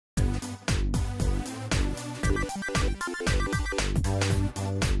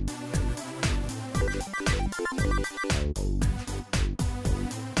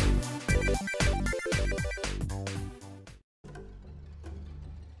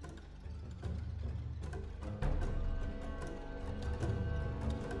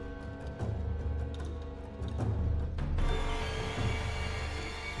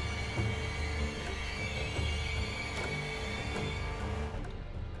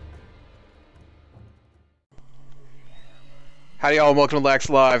Howdy y'all, and welcome to Lax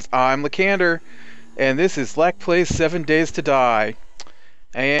Lives. I'm Lakander, and this is Lack Plays 7 Days to Die.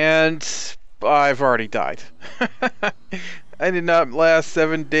 And I've already died. I did not last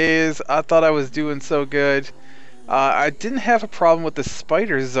 7 days. I thought I was doing so good. I didn't have a problem with the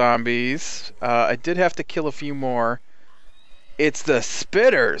spider zombies. I did have to kill a few more. It's the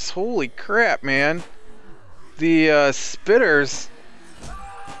spitters. Holy crap, man. The spitters,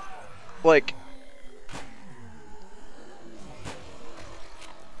 like...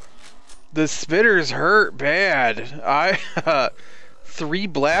 The spitters hurt bad. I 3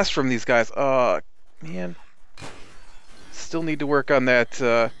 blasts from these guys. Man. Still need to work on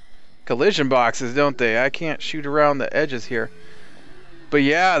that collision boxes, don't they? I can't shoot around the edges here. But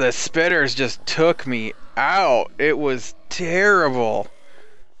yeah, the spitters just took me out. It was terrible.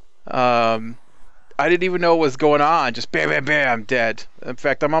 I didn't even know what was going on. Just bam, bam, bam, dead. In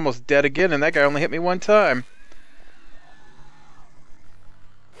fact, I'm almost dead again, and that guy only hit me one time.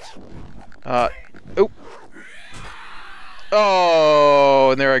 Oh.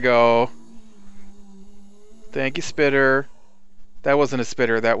 Oh, and there I go. Thank you, spitter. That wasn't a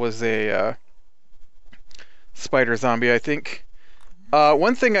spitter, that was a spider zombie, I think.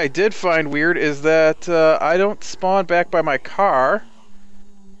 One thing I did find weird is that I don't spawn back by my car.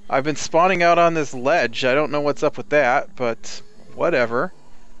 I've been spawning out on this ledge. I don't know what's up with that, but whatever.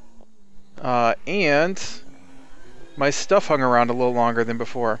 And my stuff hung around a little longer than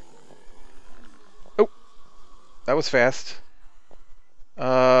before. That was fast.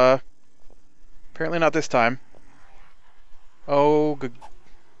 Apparently not this time. Oh, good.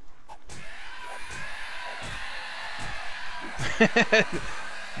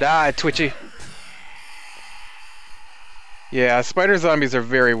 Die, Twitchy. Yeah, spider zombies are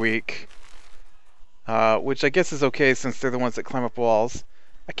very weak. Which I guess is okay since they're the ones that climb up walls.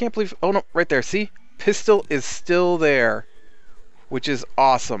 I can't believe... Oh no, right there, see? Pistol is still there. Which is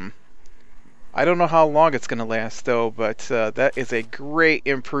awesome. I don't know how long it's going to last, though, but that is a great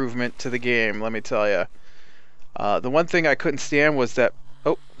improvement to the game, let me tell you. The one thing I couldn't stand was that...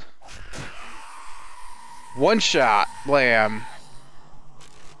 Oh. One shot, blam.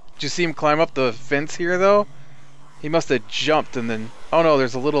 Did you see him climb up the fence here, though? He must have jumped and then... Oh, no,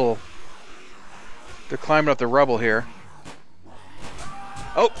 there's a little... They're climbing up the rubble here.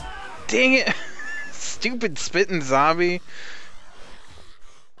 Oh, dang it. Stupid spitting zombie.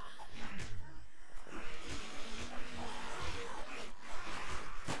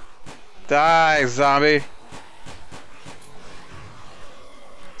 Die, zombie.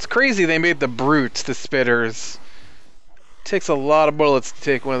 It's crazy they made the brutes the spitters. Takes a lot of bullets to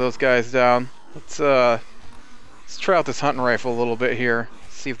take one of those guys down. Let's try out this hunting rifle a little bit here.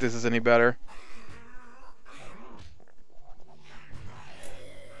 See if this is any better.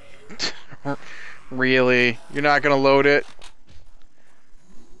 Really? You're not gonna load it?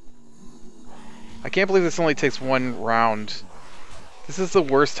 I can't believe this only takes 1 round. This is the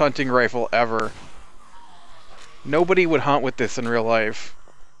worst hunting rifle ever. Nobody would hunt with this in real life.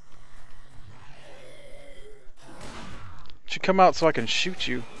 Should come out so I can shoot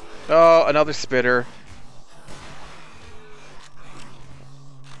you. Oh, another spitter.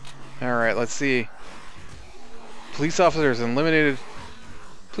 Alright, let's see. Police officers eliminated.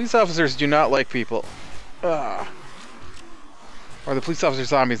 Police officers do not like people. Or the police officer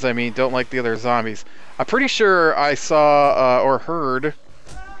zombies, I mean, don't like the other zombies. I'm pretty sure I saw, or heard...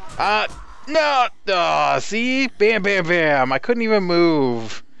 no! See? Bam, bam, bam! I couldn't even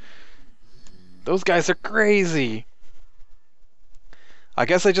move. Those guys are crazy. I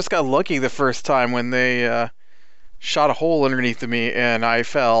guess I just got lucky the first time when they, shot a hole underneath me and I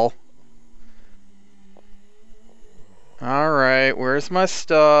fell. Alright, where's my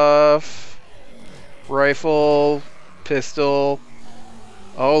stuff? Rifle, pistol...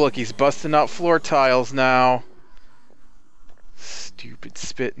 Oh, look, he's busting out floor tiles now. Stupid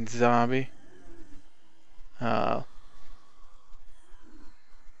spitting zombie. You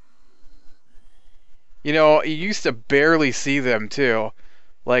know, you used to barely see them, too.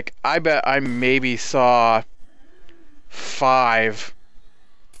 Like, I bet I maybe saw 5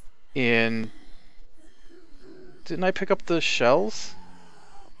 in... Didn't I pick up the shells?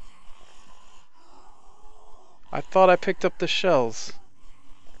 I thought I picked up the shells.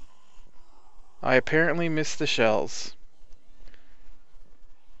 I apparently missed the shells.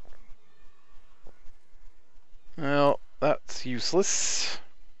 Well, that's useless.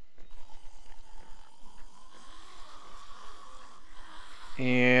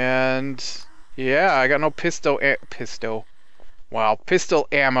 And yeah, I got no pistol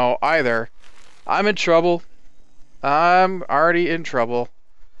ammo either. I'm in trouble. I'm already in trouble.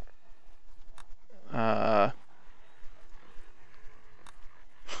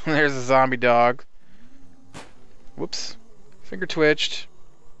 There's a zombie dog. Whoops. Finger twitched.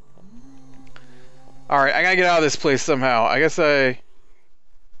 Alright, I gotta get out of this place somehow. I guess I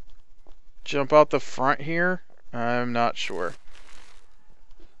jump out the front here? I'm not sure.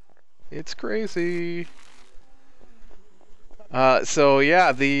 It's crazy. So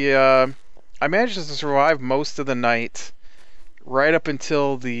yeah, I managed to survive most of the night, right up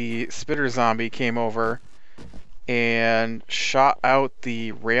until the spitter zombie came over and shot out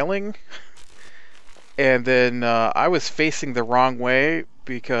the railing. And then I was facing the wrong way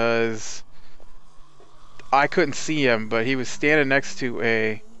because I couldn't see him, but he was standing next to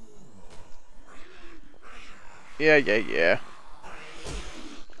a... Yeah.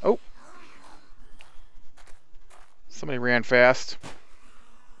 Oh. Somebody ran fast.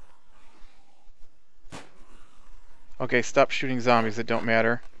 Okay, stop shooting zombies that don't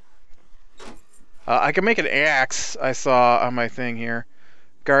matter. I can make an axe, I saw on my thing here.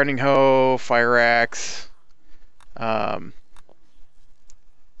 Gardening hoe, fire axe. But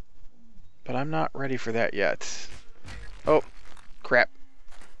I'm not ready for that yet. Oh, crap.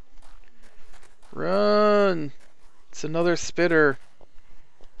 Run! It's another spitter.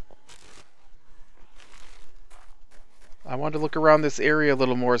 I wanted to look around this area a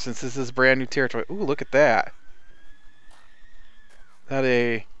little more since this is brand new territory. Ooh, look at that. That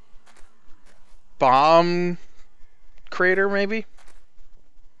a bomb crater, maybe?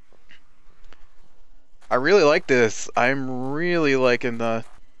 I really like this. I'm really liking the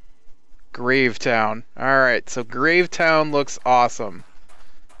Gravetown. Alright, so Gravetown looks awesome.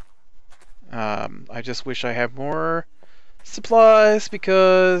 I just wish I had more supplies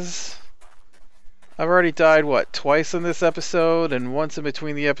because I've already died, what, twice in this episode and once in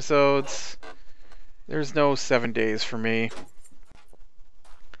between the episodes. There's no 7 days for me.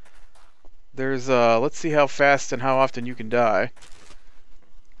 There's, let's see how fast and how often you can die.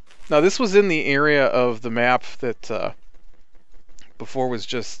 Now, this was in the area of the map that before was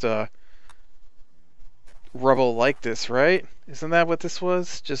just rubble like this, right? Isn't that what this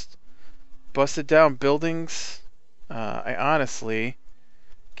was? Just busted down buildings? I honestly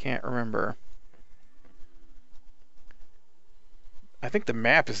can't remember. I think the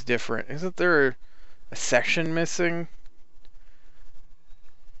map is different. Isn't there a section missing?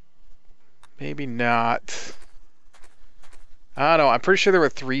 Maybe not. I don't know. I'm pretty sure there were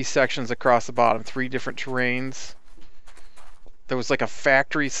 3 sections across the bottom. 3 different terrains. There was like a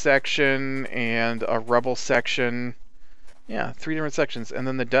factory section and a rubble section. Yeah, 3 different sections. And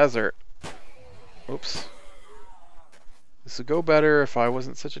then the desert. Oops. This would go better if I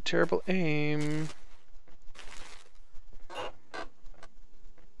wasn't such a terrible aim.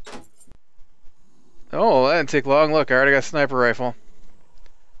 Oh, that didn't take long. Look, I already got a sniper rifle.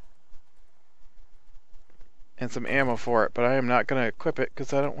 And some ammo for it, but I am not going to equip it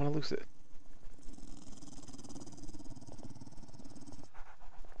because I don't want to lose it.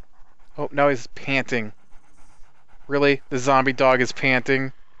 Oh, now he's panting. Really? The zombie dog is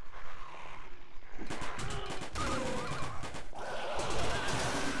panting?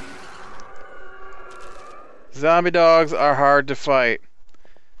 Zombie dogs are hard to fight.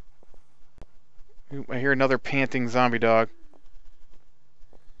 Ooh, I hear another panting zombie dog.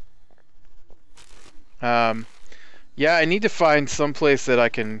 Yeah, I need to find some place that I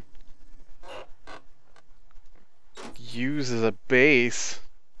can use as a base.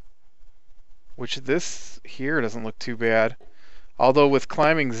 Which this here doesn't look too bad. Although with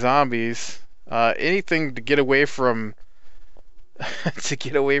climbing zombies, anything to get away from to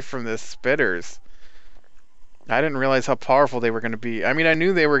get away from the spitters. I didn't realize how powerful they were going to be. I mean, I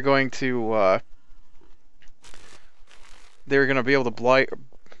knew they were going to be able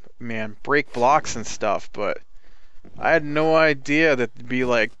to break blocks and stuff, but I had no idea that it'd be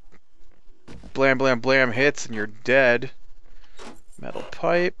like blam blam blam hits and you're dead. Metal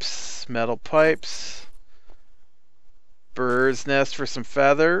pipes, metal pipes. Bird's nest for some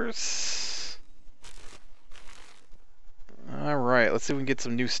feathers. Alright, let's see if we can get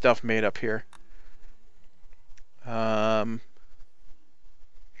some new stuff made up here.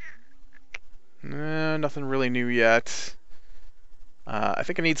 Nothing really new yet. I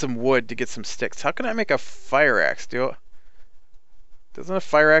think I need some wood to get some sticks. How can I make a fire axe? Doesn't a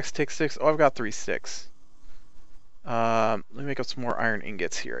fire axe take sticks? Oh, I've got 3 sticks. Let me make up some more iron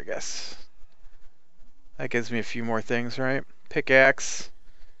ingots here, I guess. That gives me a few more things, right? Pickaxe,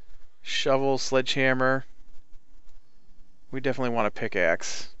 shovel, sledgehammer. We definitely want a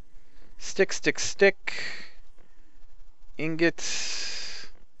pickaxe. Stick, stick, stick. Ingot.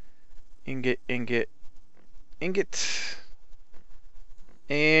 Ingot, ingot, ingot.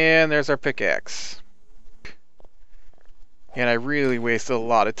 And there's our pickaxe. And I really wasted a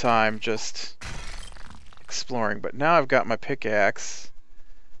lot of time just exploring. But now I've got my pickaxe.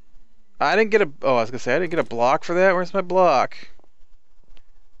 I didn't get a... Oh, I was going to say, I didn't get a block for that. Where's my block?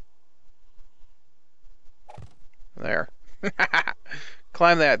 There.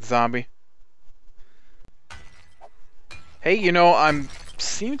 Climb that, zombie. Hey, you know, I'm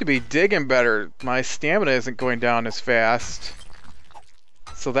seem to be digging better. My stamina isn't going down as fast.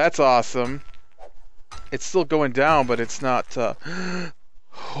 So that's awesome. It's still going down, but it's not...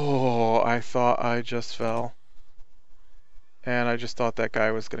 Oh, I thought I just fell. And I just thought that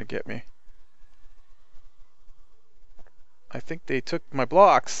guy was going to get me. I think they took my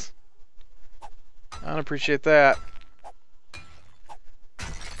blocks. I don't appreciate that.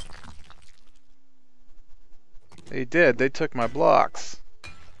 They did. They took my blocks.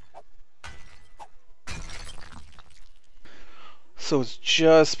 So it's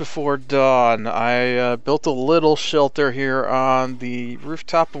just before dawn. I built a little shelter here on the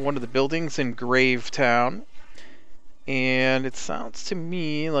rooftop of one of the buildings in Gravetown. And it sounds to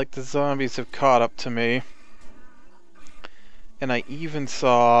me like the zombies have caught up to me. And I even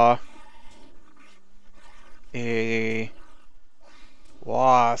saw a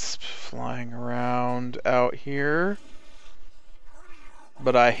wasp flying around out here.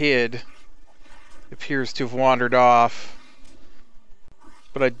 But I hid. It appears to have wandered off.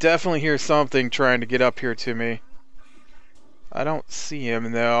 But I definitely hear something trying to get up here to me. I don't see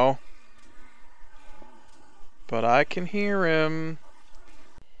him though. But I can hear him.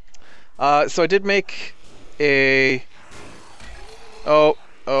 So I did make a... Oh,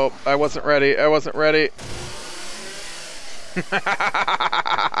 I wasn't ready. I wasn't ready.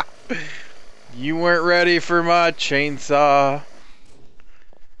 You weren't ready for my chainsaw.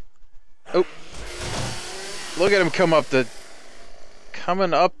 Oh. Look at him come up the...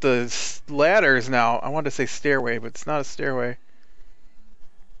 Coming up the ladders now. I wanted to say stairway, but it's not a stairway.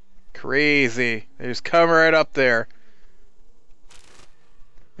 Crazy. They just come right up there.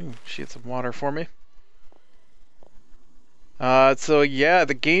 Ooh, she had some water for me. So yeah,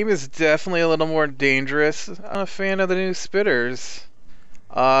 the game is definitely a little more dangerous. I'm a fan of the new spitters.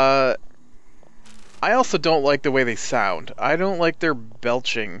 I also don't like the way they sound. I don't like their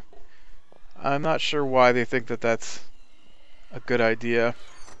belching. I'm not sure why they think that that's a good idea.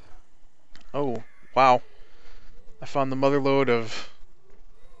 Oh, wow. I found the motherlode of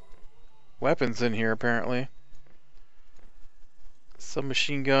weapons in here, apparently.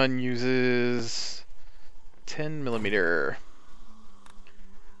 Submachine gun uses 10mm.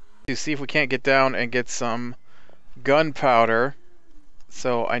 To see if we can't get down and get some gunpowder.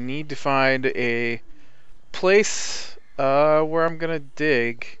 So I need to find a place where I'm gonna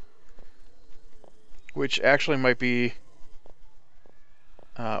dig, which actually might be...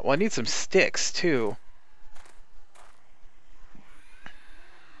 well, I need some sticks too.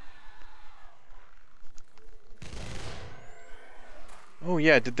 Oh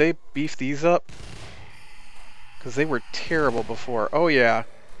yeah, did they beef these up? Because they were terrible before. Oh yeah.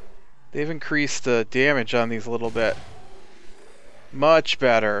 They've increased the damage on these a little bit. Much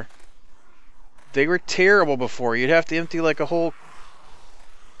better. They were terrible before. You'd have to empty like a whole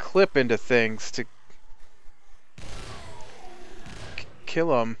clip into things to kill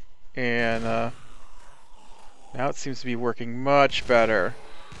them. And now it seems to be working much better.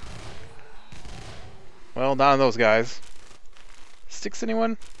 Well, not on those guys. Sticks,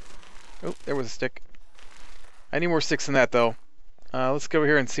 anyone? Oh, there was a stick. I need more sticks than that, though. Let's go over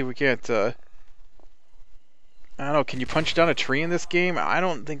here and see if we can't, I don't know, can you punch down a tree in this game? I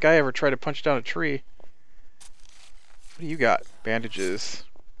don't think I ever tried to punch down a tree. What do you got? Bandages.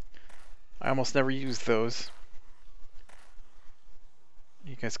 I almost never use those.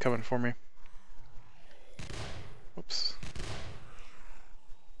 You guys coming for me? Oops.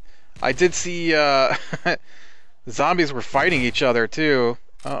 I did see, zombies were fighting each other, too.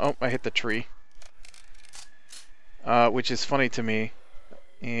 Oh, I hit the tree. Which is funny to me.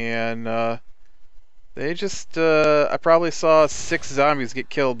 And, they just, I probably saw 6 zombies get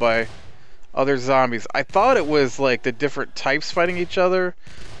killed by other zombies. I thought it was, like, the different types fighting each other,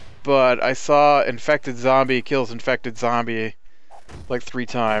 but I saw infected zombie kills infected zombie, like, 3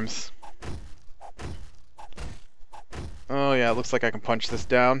 times. Oh, yeah, it looks like I can punch this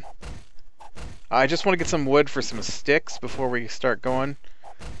down. I just want to get some wood for some sticks before we start going,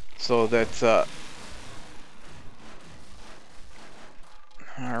 so that,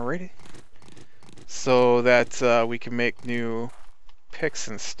 alrighty. So that we can make new picks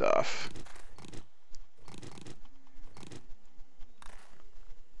and stuff.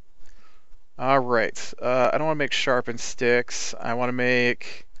 Alright, I don't want to make sharpened sticks. I want to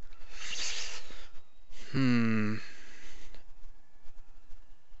make...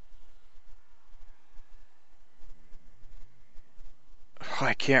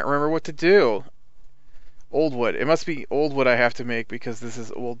 I can't remember what to do. Old wood. It must be old wood I have to make because this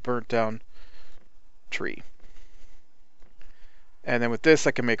is old burnt down tree. And then with this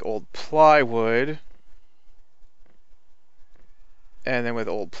I can make old plywood. And then with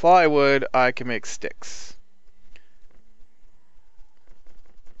old plywood I can make sticks.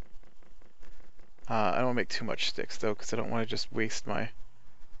 I don't want to make too much sticks though because I don't want to just waste my...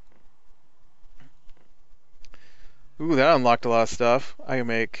 Ooh, that unlocked a lot of stuff. I can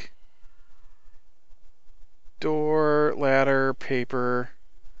make door, ladder, paper.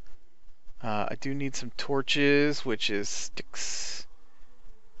 I do need some torches, which is sticks.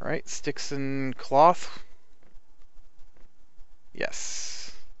 Alright, sticks and cloth.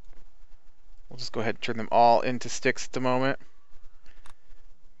 Yes. We'll just go ahead and turn them all into sticks at the moment.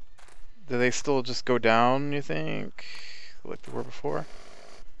 Do they still just go down, you think? Like they were before?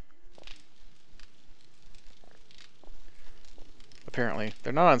 Apparently.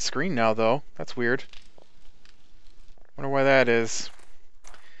 They're not on screen now, though. That's weird. Wonder why that is.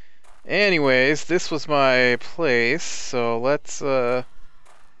 Anyways, this was my place, so let's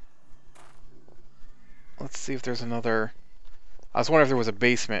see if there's another... I was wondering if there was a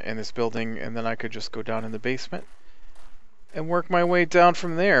basement in this building, and then I could just go down in the basement and work my way down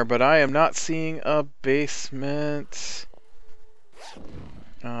from there, but I am not seeing a basement.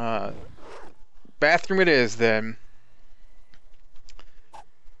 Bathroom it is, then.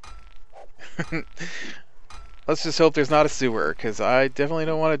 Let's just hope there's not a sewer, because I definitely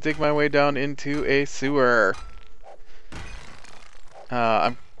don't want to dig my way down into a sewer.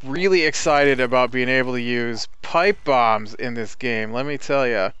 I'm really excited about being able to use pipe bombs in this game, let me tell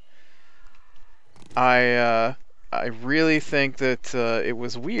you. I really think that it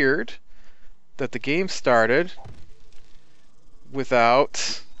was weird that the game started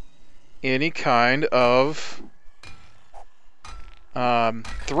without any kind of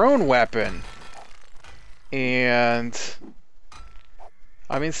thrown weapon. And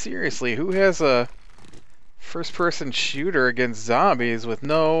I mean, seriously, who has a first-person shooter against zombies with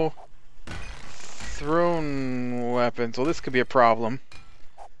no thrown weapons? Well, this could be a problem.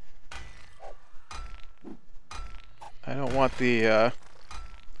 I don't want the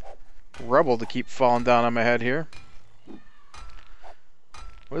rubble to keep falling down on my head here.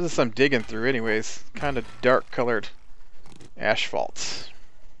 What is this I'm digging through anyways? Kind of dark-colored asphalt.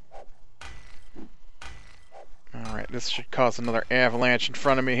 Alright, this should cause another avalanche in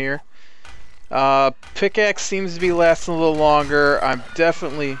front of me here. Pickaxe seems to be lasting a little longer. I'm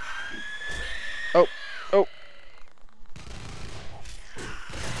definitely... Oh! Oh!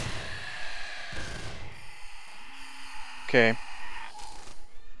 Okay.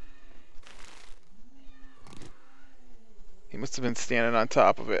 He must have been standing on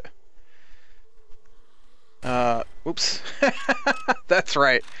top of it. Oops. That's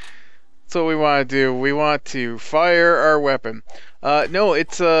right. That's what we want to do. We want to fire our weapon. No,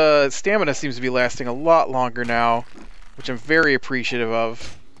 it's stamina seems to be lasting a lot longer now, which I'm very appreciative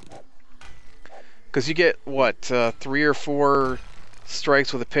of. Because you get, what, 3 or 4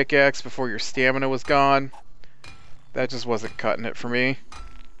 strikes with a pickaxe before your stamina was gone. That just wasn't cutting it for me.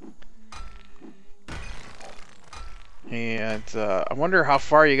 And I wonder how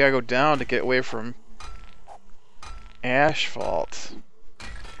far you gotta go down to get away from asphalt.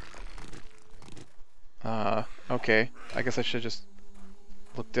 Okay. I guess I should just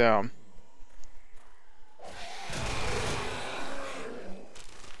look down.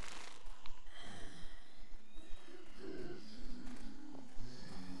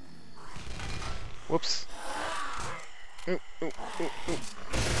 Whoops. Ooh, ooh, ooh, ooh.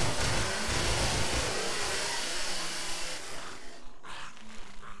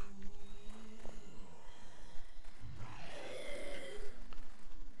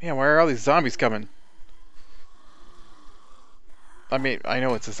 Man, where are all these zombies coming? I mean, I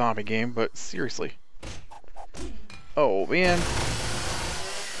know it's a zombie game, but seriously. Oh, man.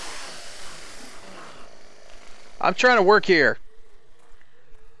 I'm trying to work here.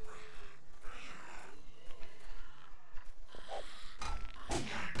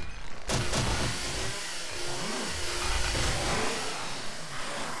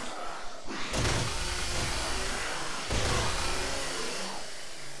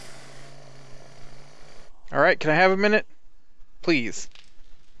 Alright, can I have a minute? Please.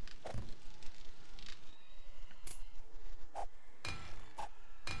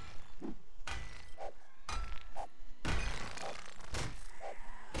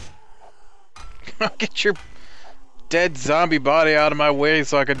 Get your dead zombie body out of my way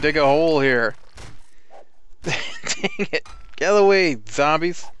so I can dig a hole here. Dang it. Get away,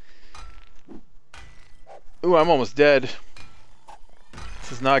 zombies. Ooh, I'm almost dead.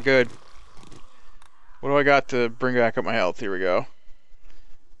 This is not good. What do I got to bring back up my health? Here we go.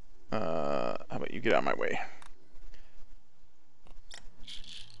 How about you get out of my way?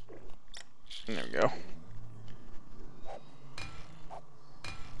 There we go.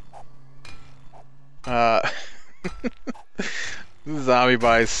 Zombie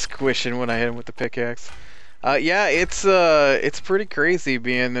body's squishing when I hit him with the pickaxe. Yeah, it's pretty crazy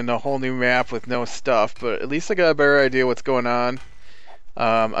being in a whole new map with no stuff, but at least I got a better idea what's going on.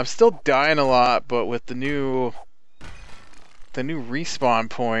 I'm still dying a lot, but with the new respawn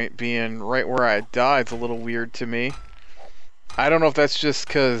point being right where I died, it's a little weird to me. I don't know if that's just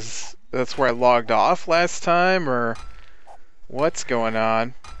because that's where I logged off last time, or what's going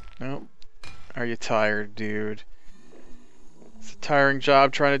on. Nope. Are you tired, dude? It's a tiring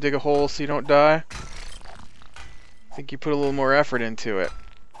job trying to dig a hole so you don't die. I think you put a little more effort into it.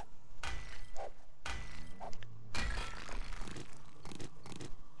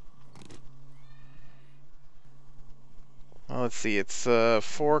 Well, let's see, it's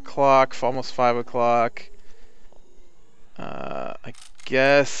 4 o'clock, almost 5 o'clock. I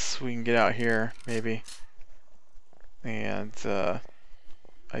guess we can get out here, maybe. And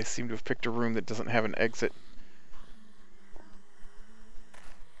I seem to have picked a room that doesn't have an exit.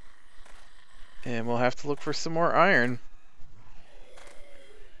 And we'll have to look for some more iron.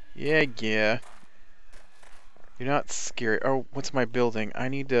 Yeah. You're not scary. Oh, what's my building? I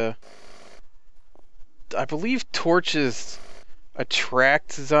need to... I believe torches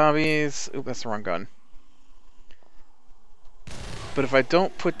attract zombies. Oop, that's the wrong gun. But if I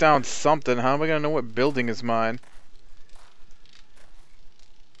don't put down something, how am I gonna know what building is mine?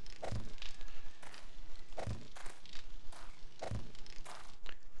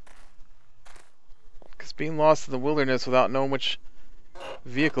 Because being lost in the wilderness without knowing which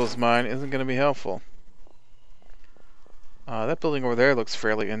vehicle is mine isn't gonna be helpful. That building over there looks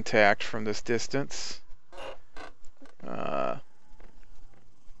fairly intact from this distance. I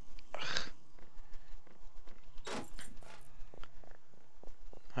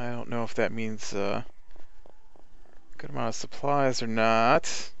don't know if that means good amount of supplies or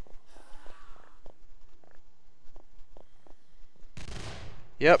not.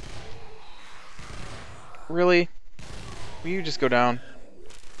 Yep. Really? Will you just go down?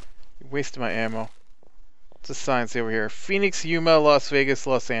 You're wasting my ammo. What's the sign say over here? Phoenix, Yuma, Las Vegas,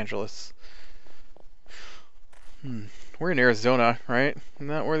 Los Angeles. We're in Arizona, right? Isn't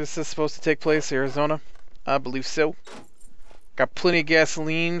that where this is supposed to take place? Arizona? I believe so. Got plenty of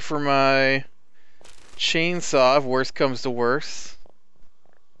gasoline for my chainsaw if worst comes to worst.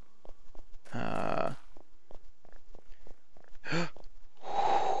 I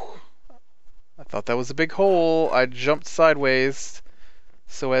thought that was a big hole. I jumped sideways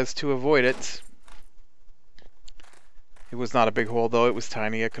so as to avoid it. It was not a big hole though, it was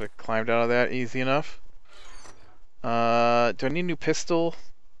tiny. I could have climbed out of that easy enough. Do I need a new pistol?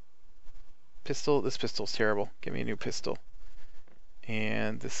 This pistol's terrible. Give me a new pistol.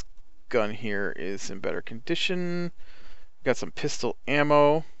 And this gun here is in better condition. Got some pistol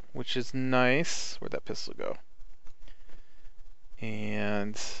ammo, which is nice. Where'd that pistol go?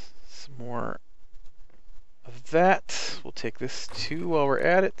 And some more of that. We'll take this too while we're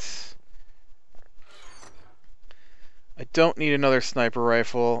at it. I don't need another sniper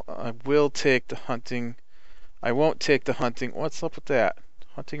rifle. I will take the hunting. I won't take the hunting. What's up with that?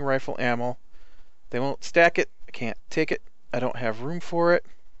 Hunting rifle ammo. They won't stack it. I can't take it. I don't have room for it.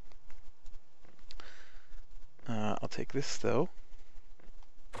 I'll take this though.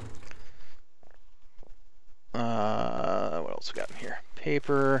 What else we got in here?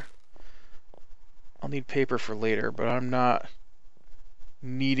 Paper. I'll need paper for later, but I'm not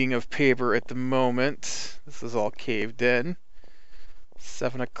needing of paper at the moment. This is all caved in.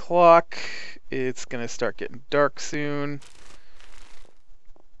 7 o'clock. It's gonna start getting dark soon.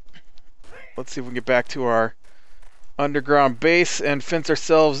 Let's see if we can get back to our underground base and fence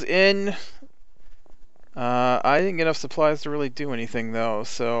ourselves in. I didn't get enough supplies to really do anything though,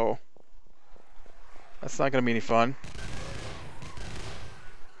 so that's not gonna be any fun.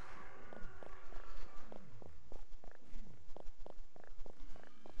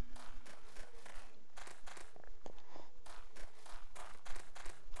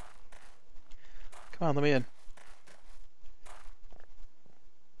 Come on, let me in.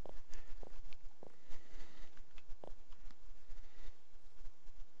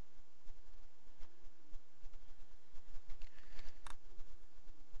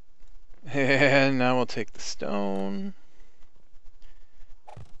 And now we'll take the stone.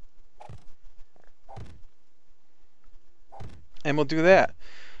 And we'll do that.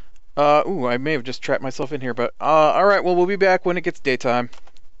 Ooh, I may have just trapped myself in here, but alright, well, we'll be back when it gets daytime.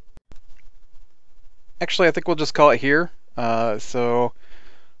 actually, I think we'll just call it here. So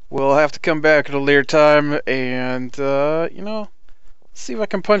we'll have to come back at a later time and, see if I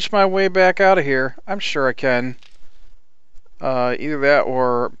can punch my way back out of here. I'm sure I can. Either that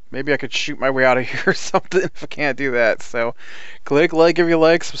or maybe I could shoot my way out of here or something if I can't do that. So click like if you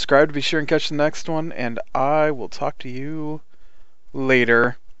like, subscribe to be sure and catch the next one, and I will talk to you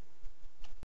later.